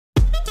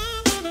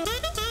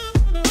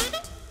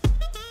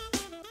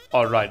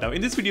Alright, now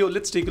in this video,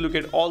 let's take a look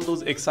at all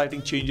those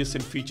exciting changes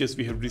and features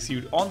we have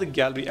received on the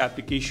Galley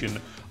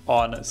application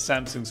on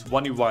Samsung's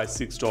One UI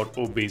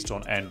 6.0 based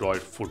on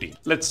Android 14.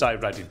 Let's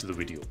dive right into the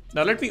video.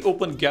 Now let me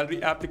open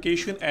Galley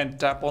application and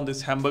tap on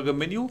this hamburger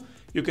menu.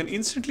 You can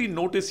instantly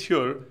notice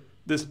here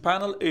this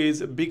panel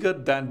is bigger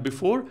than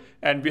before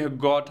and we have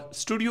got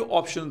studio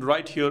option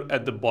right here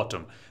at the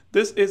bottom.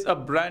 This is a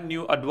brand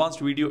new advanced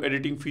video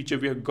editing feature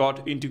we have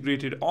got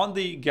integrated on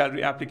the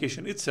Galley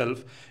application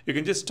itself. You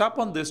can just tap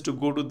on this to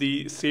go to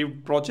the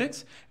saved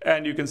projects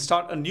and you can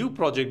start a new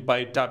project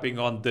by tapping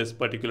on this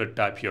particular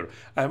tab here.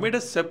 I have made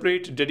a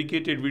separate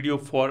dedicated video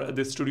for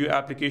this studio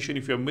application.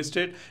 If you have missed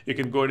it, you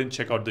can go ahead and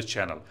check out this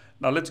channel.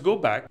 Now let's go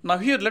back. Now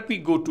here, let me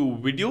go to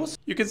videos.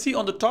 You can see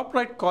on the top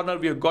right corner,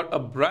 we have got a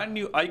brand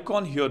new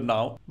icon here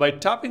now, by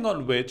tapping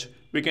on which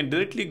we can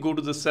directly go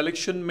to the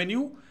selection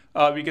menu.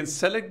 We can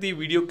select the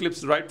video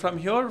clips right from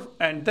here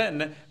and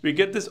then we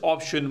get this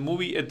option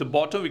movie at the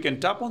bottom. We can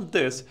tap on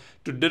this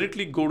to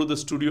directly go to the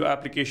studio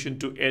application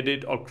to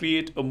edit or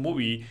create a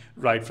movie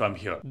right from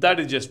here. That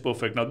is just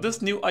perfect. Now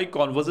this new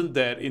icon wasn't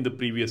there in the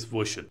previous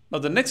version. Now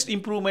the next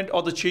improvement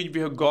or the change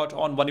we have got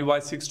on One UI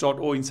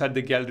 6.0 inside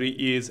the Galley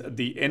is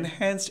the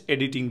enhanced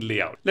editing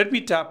layout. Let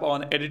me tap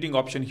on editing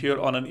option here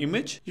on an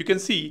image. You can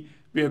see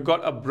we have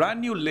got a brand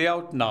new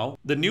layout now.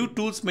 The new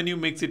tools menu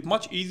makes it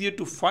much easier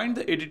to find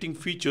the editing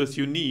features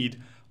you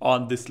need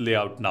on this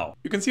layout now.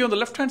 You can see on the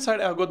left hand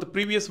side I've got the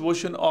previous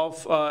version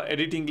of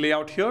editing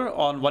layout here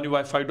on One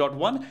UI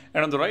 5.1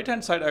 and on the right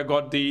hand side I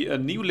got the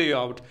new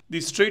layout. The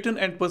straighten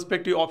and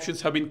perspective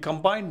options have been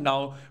combined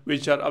now,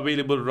 which are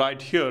available right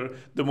here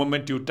the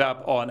moment you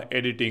tap on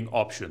editing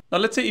option. Now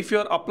let's say if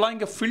you're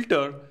applying a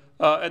filter,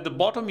 at the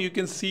bottom you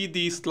can see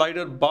the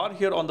slider bar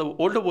here on the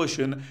older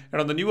version,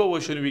 and on the newer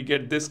version we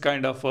get this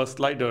kind of a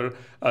slider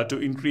to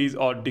increase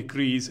or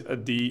decrease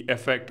the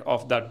effect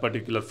of that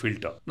particular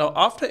filter. Now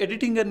after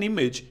editing an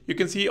image, you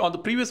can see on the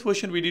previous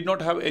version we did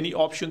not have any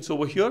options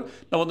over here.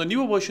 Now on the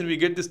newer version we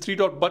get this three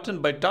dot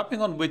button, by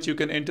tapping on which you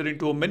can enter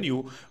into a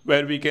menu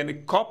where we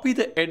can copy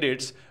the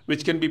edits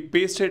which can be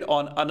pasted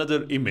on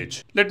another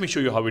image. Let me show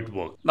you how it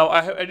works. Now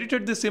I have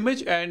edited this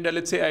image and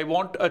let's say I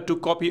want to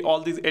copy all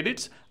these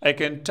edits. I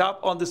can tap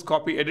on this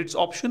copy edits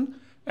option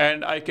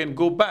and I can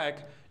go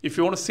back. If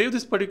you want to save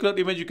this particular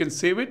image, you can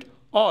save it,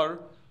 or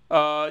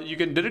you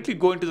can directly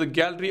go into the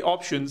gallery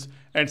options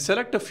and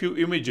select a few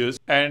images,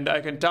 and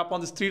I can tap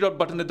on this three dot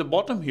button at the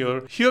bottom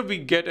here. Here we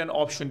get an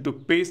option to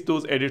paste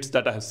those edits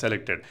that I have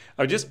selected.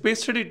 I've just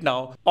pasted it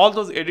now. All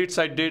those edits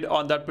I did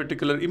on that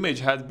particular image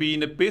has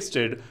been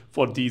pasted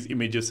for these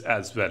images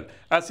as well.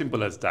 As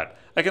simple as that.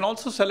 I can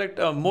also select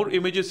more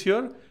images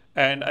here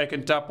and I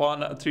can tap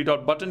on a three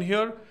dot button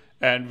here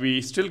and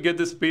we still get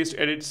this paste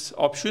edits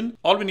option.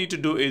 All we need to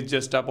do is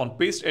just tap on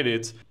paste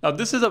edits. Now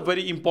this is a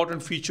very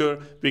important feature.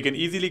 We can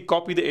easily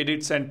copy the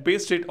edits and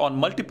paste it on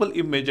multiple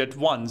images at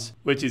once,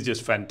 which is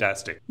just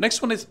fantastic.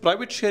 Next one is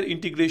private share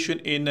integration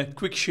in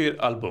quick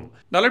share album.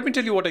 Now let me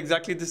tell you what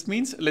exactly this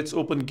means. Let's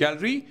open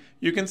Gallery.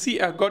 You can see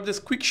I've got this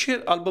quick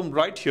share album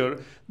right here.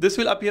 This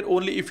will appear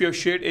only if you have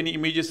shared any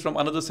images from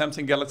another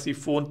Samsung Galaxy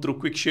phone through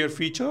quick share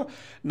feature.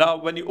 Now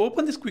when you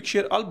open this quick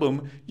share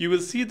album, you will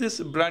see this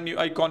brand new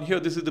icon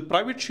here. This is the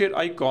private share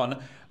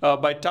icon,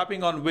 by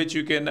tapping on which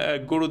you can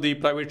go to the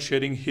private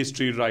sharing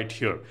history right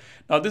here.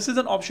 Now this is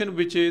an option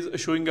which is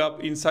showing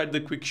up inside the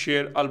quick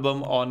share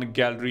album on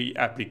Gallery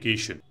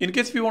application. In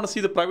case you want to see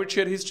the private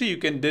share history, you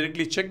can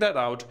directly check that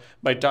out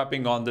by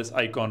tapping on this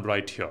icon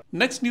right here.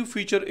 Next new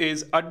feature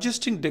is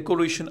adjusting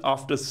decoration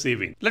after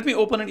saving. Let me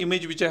open an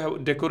image which I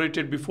have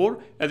decorated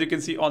before. As you can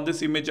see on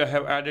this image, I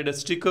have added a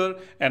sticker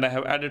and I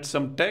have added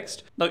some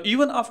text. Now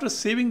even after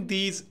saving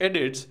these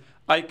edits,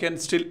 I can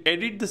still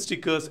edit the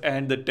stickers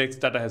and the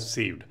text that I have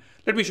saved.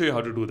 Let me show you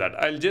how to do that.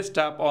 I'll just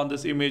tap on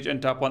this image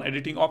and tap on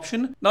editing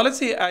option. Now let's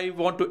say I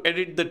want to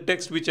edit the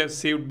text which I've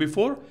saved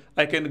before.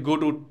 I can go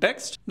to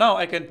text. Now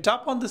I can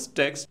tap on this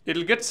text.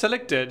 It'll get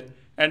selected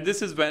and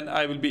this is when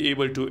I will be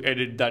able to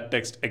edit that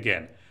text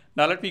again.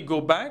 Now let me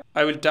go back.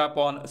 I will tap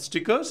on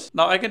stickers.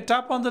 Now I can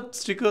tap on the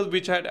stickers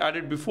which I had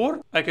added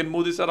before. I can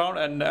move this around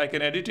and I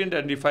can edit it,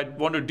 and if I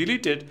want to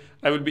delete it,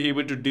 I will be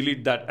able to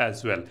delete that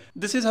as well.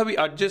 This is how we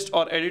adjust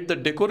or edit the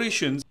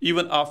decorations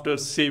even after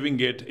saving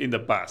it in the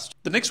past.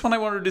 The next one I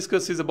want to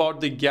discuss is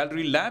about the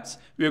Gallery Labs.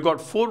 We have got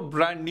 4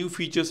 brand new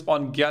features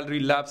on Gallery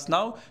Labs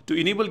now. To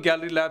enable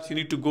Gallery Labs, you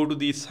need to go to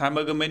this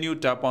hamburger menu,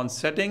 tap on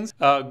settings,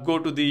 go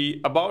to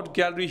the about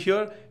gallery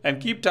here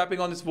and keep tapping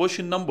on this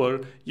version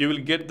number. You will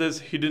get this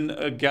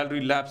hidden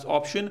Gallery Labs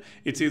option.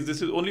 It says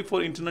this is only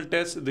for internal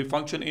tests. The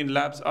function in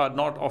labs are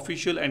not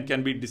official and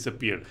can be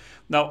disappeared.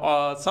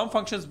 Now some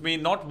functions may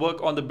not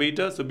work on the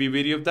beta, so be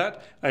wary of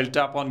that. I'll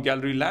tap on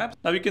Gallery Labs.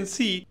 Now you can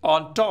see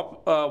on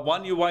top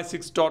One UI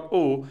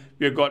 6.0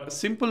 We have got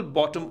simple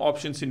bottom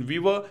options in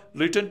viewer,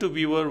 return to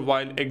viewer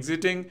while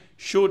exiting,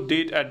 show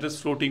date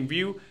address floating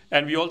view,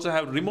 and we also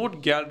have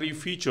remote gallery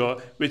feature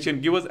which can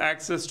give us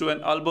access to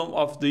an album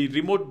of the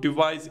remote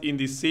device in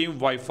the same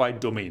Wi-Fi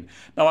domain.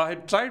 Now I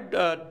had tried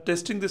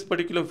testing this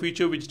particular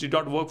feature which did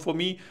not work for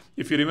me.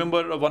 If you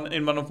remember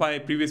in one of my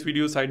previous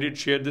videos I did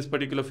share this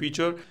particular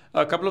feature.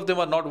 A couple of them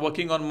are not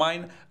working on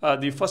mine.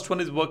 The first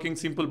one is working,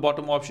 simple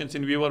bottom options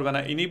in viewer. When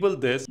I enable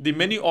this, the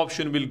menu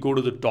option will go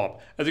to the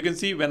top. As you can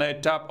see, when I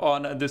tap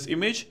on this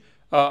image,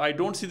 I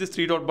don't see this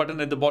three dot button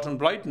at the bottom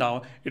right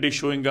now. It is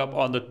showing up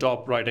on the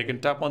top right. I can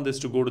tap on this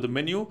to go to the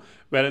menu.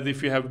 Whereas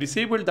if you have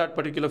disabled that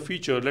particular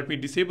feature, let me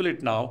disable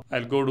it now.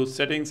 I'll go to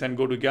settings and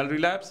go to Gallery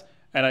Labs,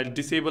 and I'll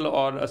disable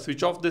or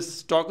switch off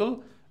this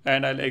toggle,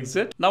 and I'll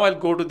exit. Now I'll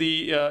go to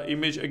the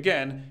image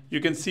again. You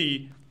can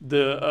see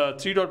the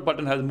three dot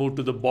button has moved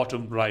to the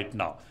bottom right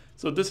now.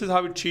 So this is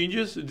how it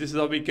changes. This is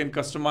how we can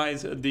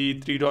customize the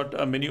three dot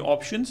menu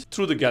options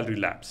through the Gallery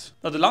Labs.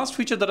 Now the last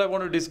feature that I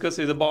want to discuss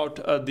is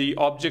about the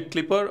object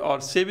clipper, or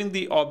saving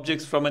the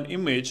objects from an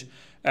image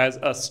as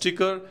a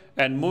sticker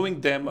and moving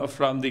them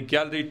from the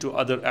gallery to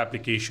other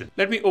application.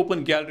 Let me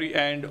open Gallery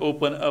and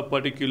open a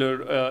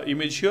particular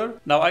image here.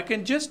 Now I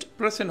can just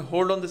press and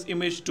hold on this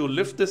image to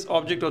lift this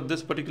object or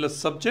this particular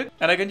subject,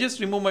 and I can just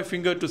remove my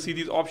finger to see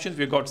these options.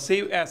 We've got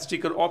save as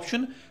sticker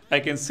option.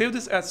 I can save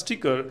this as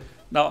sticker.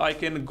 Now I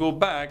can go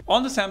back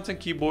on the Samsung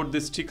keyboard.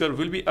 This sticker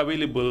will be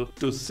available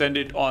to send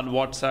it on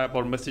WhatsApp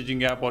or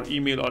messaging app or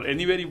email or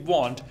anywhere you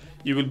want.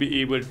 You will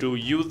be able to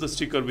use the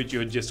sticker which you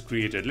have just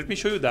created. Let me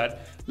show you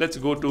that. Let's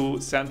go to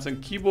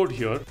Samsung keyboard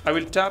here. I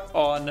will tap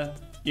on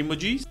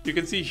emojis. You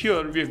can see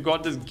here we've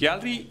got this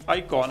gallery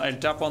icon. I'll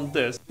tap on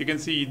this. You can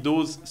see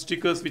those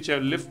stickers which I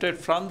have lifted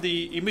from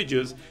the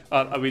images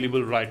are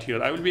available right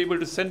here. I will be able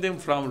to send them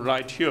from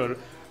right here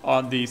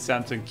on the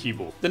Samsung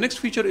keyboard. The next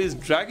feature is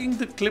dragging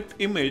the clipped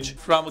image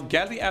from a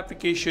gallery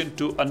application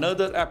to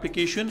another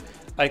application.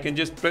 I can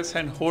just press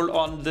and hold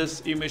on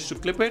this image to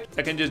clip it.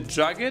 I can just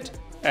drag it,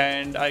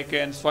 and I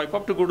can swipe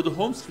up to go to the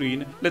home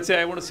screen. Let's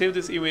say I want to save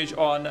this image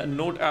on a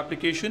note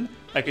application.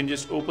 I can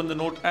just open the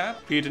note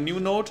app, create a new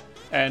note,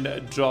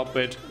 and drop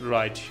it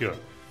right here.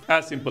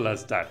 As simple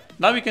as that.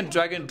 Now we can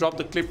drag and drop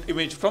the clipped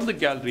image from the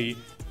gallery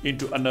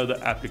into another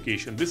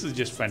application. This is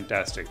just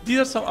fantastic. These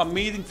are some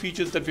amazing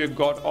features that we have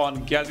got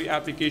on Gallery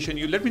application.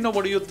 You let me know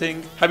what do you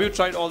think. Have you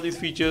tried all these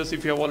features?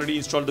 If you have already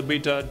installed the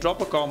beta, drop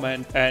a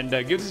comment and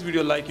give this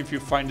video a like if you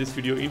find this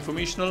video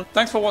informational.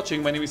 Thanks for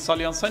watching. My name is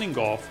Salyan signing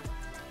off.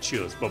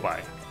 Cheers.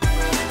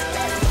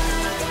 Bye-bye.